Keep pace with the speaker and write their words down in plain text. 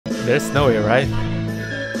There's snowy, right?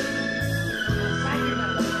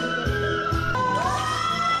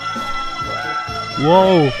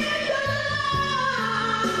 Whoa!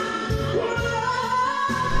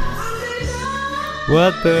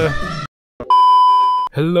 What the?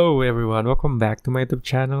 Hello everyone, welcome back to my YouTube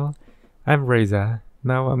channel. I'm Reza.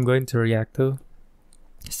 Now I'm going to react to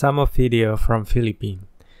some of video from Philippines.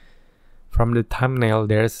 From the thumbnail,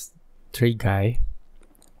 there's 3 guys.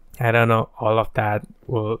 I don't know all of that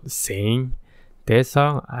will sing this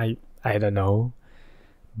song. I don't know,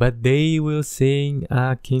 but they will sing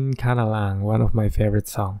Akin, one of my favorite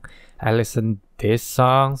songs. I listened this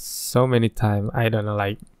song so many times. I don't know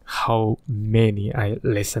like how many I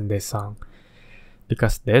listened this song,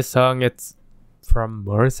 because this song it's from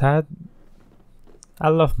Morissette. I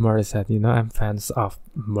love Morissette, you know, I'm fans of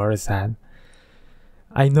Morissette.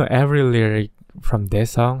 I know every lyric from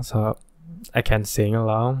this song, so I can sing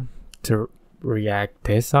along to react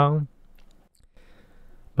this song.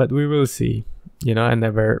 But we will see. You know, I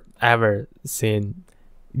never ever seen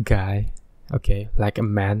guy, okay, like a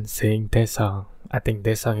man sing this song. I think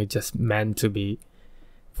this song is just meant to be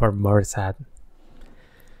for Morissette.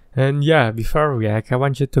 And yeah, before we react, I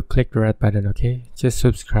want you to click the red button, okay? Just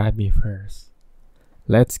subscribe me first.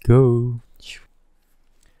 Let's go.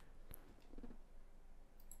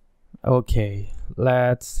 Okay,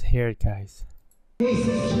 let's hear it, guys.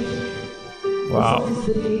 Wow.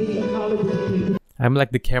 I'm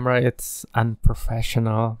like the camera, it's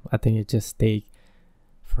unprofessional. I think it just take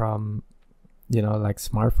from, you know, like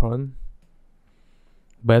smartphone.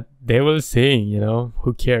 But they will sing, you know,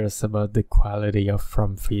 who cares about the quality of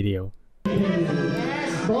from video.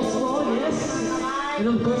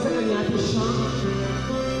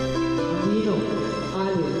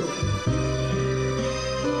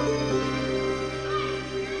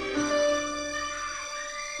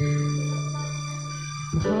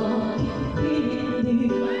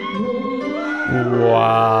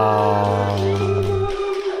 Wow.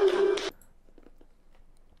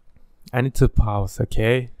 I need to pause,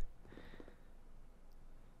 okay?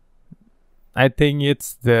 I think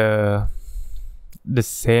it's the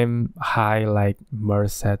same high like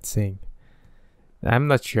Morissette sing. I'm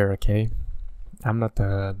not sure, okay? I'm not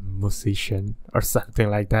a musician or something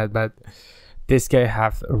like that, but this guy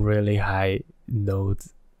have a really high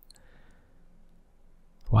notes.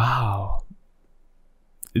 Wow.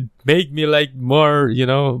 It made me like more, you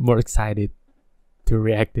know, more excited to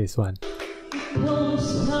react this one.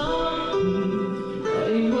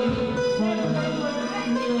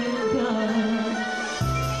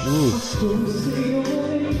 Ooh.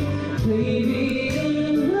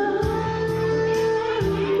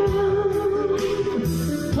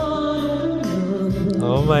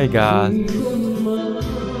 Oh my god.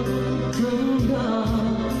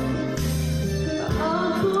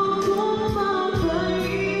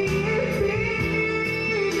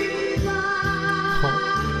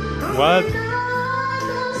 What?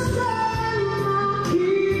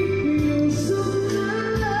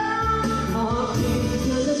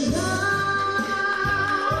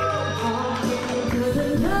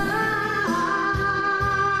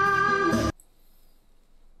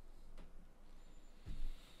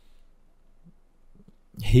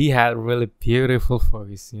 He had really beautiful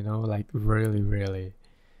voice, you know, like really.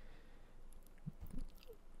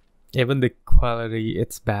 Even the quality,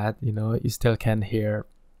 it's bad, you know, you still can hear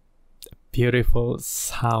beautiful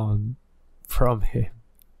sound from him.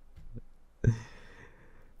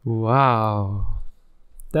 Wow,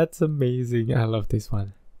 that's amazing. I love this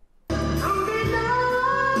one.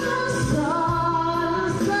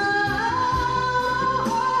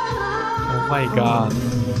 Oh my god.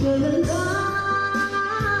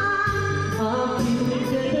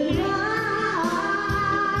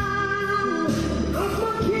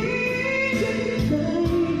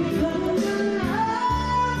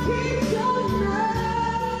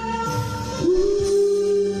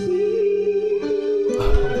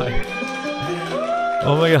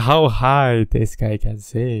 Oh my god, how high this guy can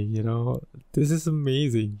sing, you know? This is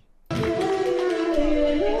amazing.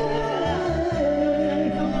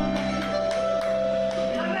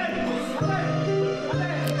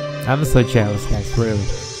 I'm so jealous, guys, really.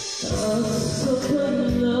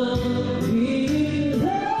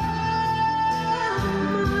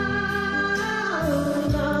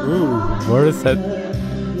 Ooh, Morissette.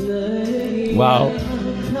 Wow.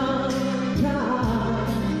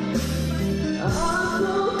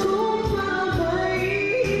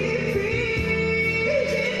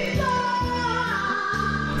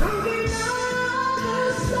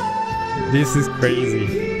 This is crazy.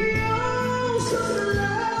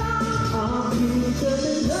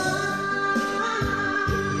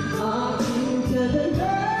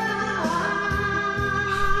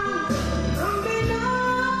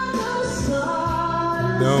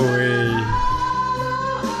 No way.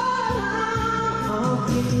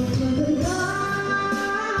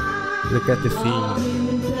 Look at the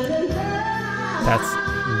theme. That's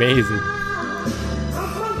amazing.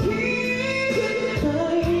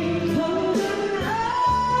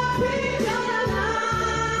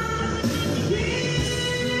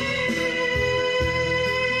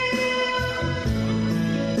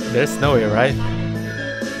 There's snowy, right?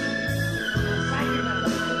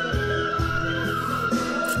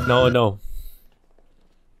 No.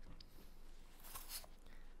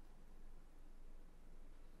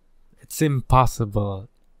 It's impossible.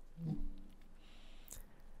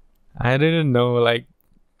 I didn't know like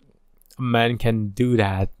a man can do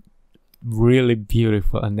that. Really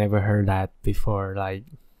beautiful. I never heard that before. Like,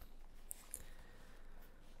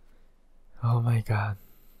 oh my god.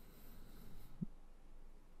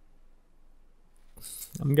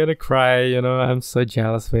 I'm gonna cry, you know. I'm so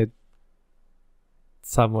jealous with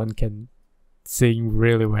someone can sing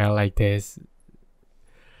really well like this.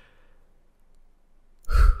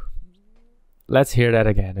 Let's hear that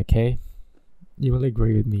again, okay? You will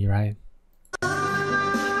agree with me, right?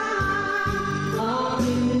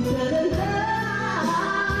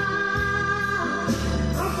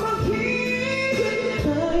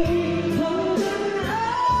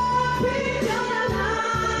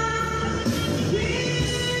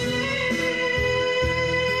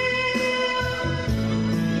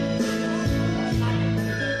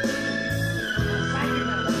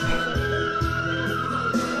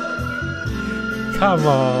 Come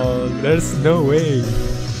on, there's no way.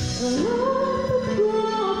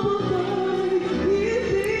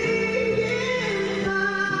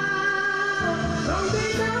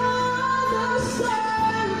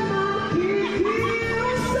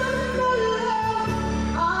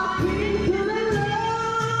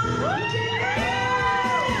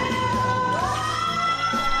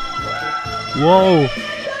 Whoa.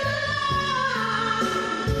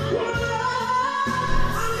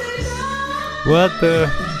 What the?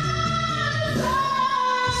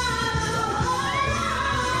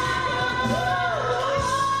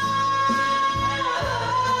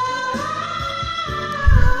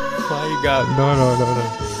 My god, no.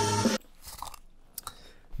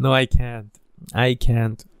 No, I can't. I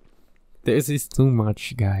can't. This is too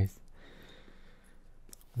much, guys.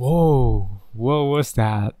 Whoa. What was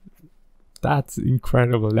that? That's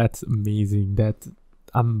incredible. That's amazing. That's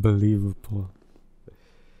unbelievable.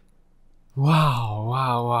 Wow.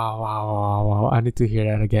 I need to hear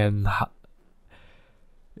that again.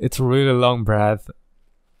 It's a really long breath.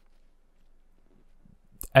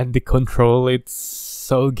 And the control, it's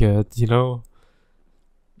so good, you know?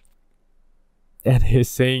 And he's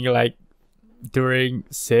saying like during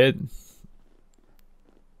Sid.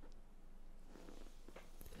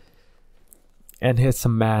 And he's a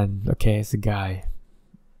man, okay, he's a guy.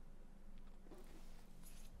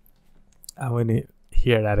 I want to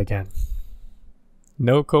hear that again.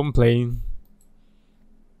 No complaint.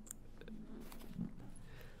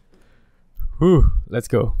 Whew, let's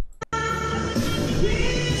go.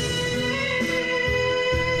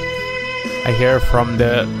 I hear from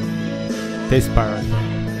this part.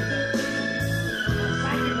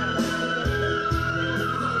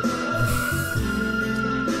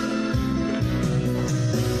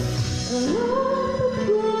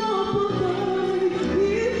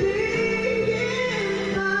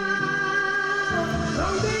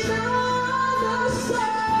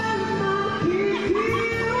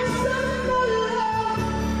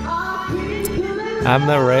 I'm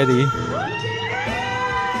not ready.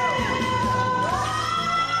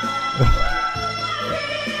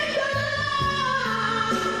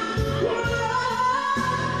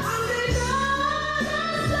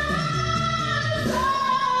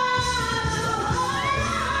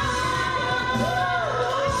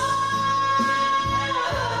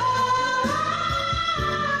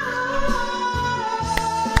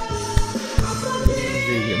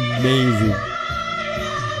 Amazing.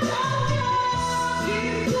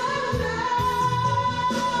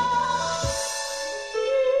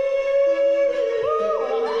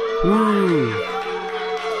 Ooh.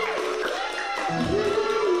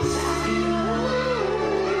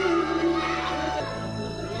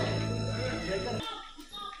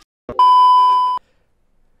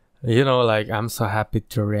 You know, like, I'm so happy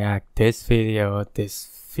to react this video.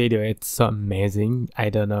 It's so amazing.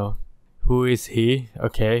 I don't know who is he.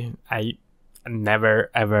 Okay, I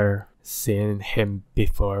never ever seen him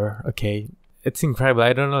before. Okay, it's incredible.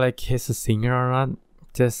 I don't know like he's a singer or not.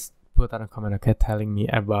 Just put on a comment, okay, telling me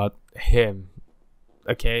about him.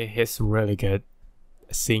 Okay, he's really good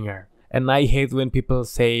singer. And I hate when people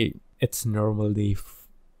say it's normally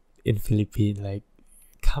in Philippines. Like,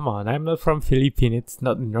 come on, I'm not from Philippines. It's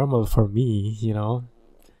not normal for me, you know.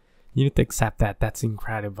 You need to accept that. That's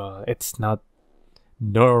incredible. It's not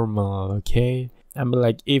normal, okay? I'm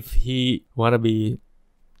like, if he wanna be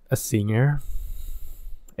a singer,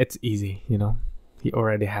 it's easy, you know. He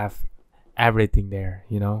already have everything there,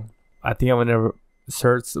 you know. I think I wanna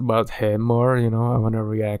search about him more, you know. I wanna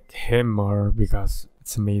react him more because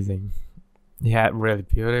it's amazing. He had really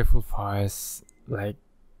beautiful voice. Like,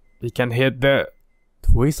 he can hit the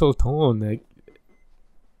whistle tone. Like,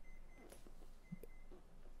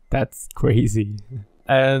 that's crazy.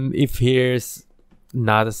 And if he's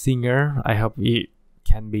not a singer, I hope he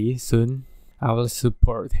can be soon. I will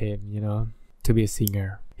support him, you know, to be a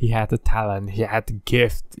singer. He had the talent, he had the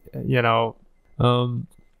gift, you know.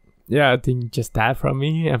 Yeah, I think just that from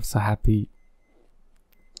me. I'm so happy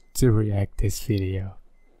to react this video.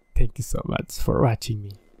 Thank you so much for watching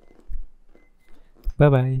me. Bye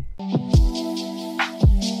bye.